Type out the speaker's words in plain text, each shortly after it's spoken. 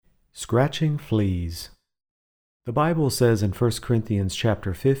Scratching Fleas. The Bible says in 1 Corinthians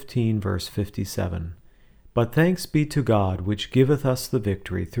chapter 15, verse 57, "But thanks be to God, which giveth us the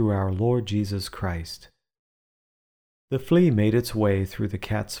victory through our Lord Jesus Christ." The flea made its way through the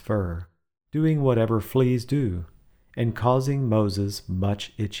cat's fur, doing whatever fleas do, and causing Moses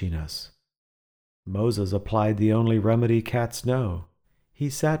much itchiness. Moses applied the only remedy cats know. He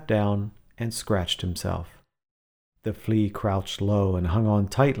sat down and scratched himself. The flea crouched low and hung on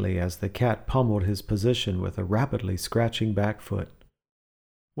tightly as the cat pummeled his position with a rapidly scratching back foot.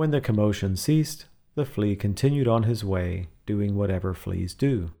 When the commotion ceased, the flea continued on his way, doing whatever fleas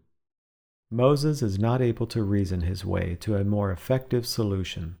do. Moses is not able to reason his way to a more effective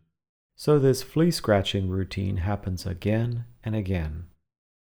solution, so this flea-scratching routine happens again and again.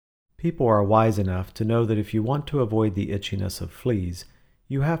 People are wise enough to know that if you want to avoid the itchiness of fleas,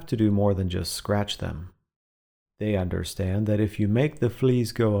 you have to do more than just scratch them. They understand that if you make the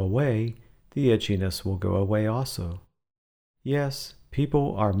fleas go away, the itchiness will go away also. Yes,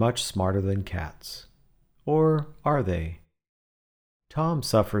 people are much smarter than cats. Or are they? Tom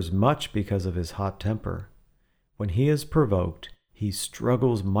suffers much because of his hot temper. When he is provoked, he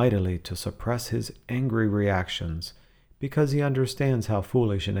struggles mightily to suppress his angry reactions because he understands how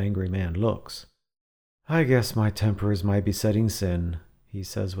foolish an angry man looks. "I guess my temper is my besetting sin," he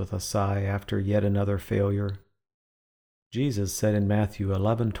says with a sigh after yet another failure. Jesus said in Matthew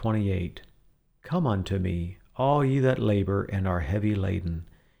 11:28, "Come unto me, all ye that labor and are heavy laden,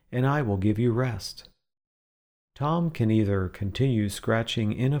 and I will give you rest." Tom can either continue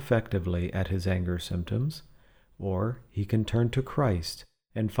scratching ineffectively at his anger symptoms, or he can turn to Christ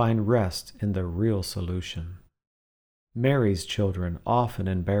and find rest in the real solution. Mary's children often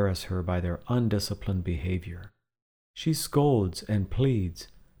embarrass her by their undisciplined behavior. She scolds and pleads,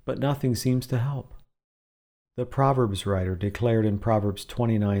 but nothing seems to help. The Proverbs writer declared in Proverbs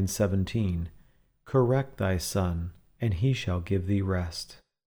 29:17, "Correct thy son, and he shall give thee rest."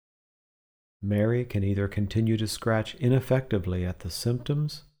 Mary can either continue to scratch ineffectively at the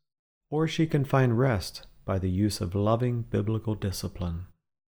symptoms, or she can find rest by the use of loving biblical discipline.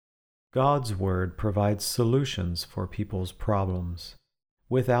 God's Word provides solutions for people's problems.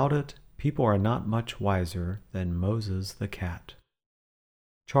 Without it, people are not much wiser than Moses the cat.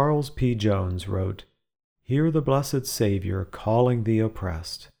 Charles P. Jones wrote, "Hear the blessed Savior calling the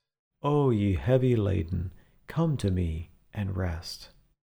oppressed. O ye heavy laden, come to me and rest."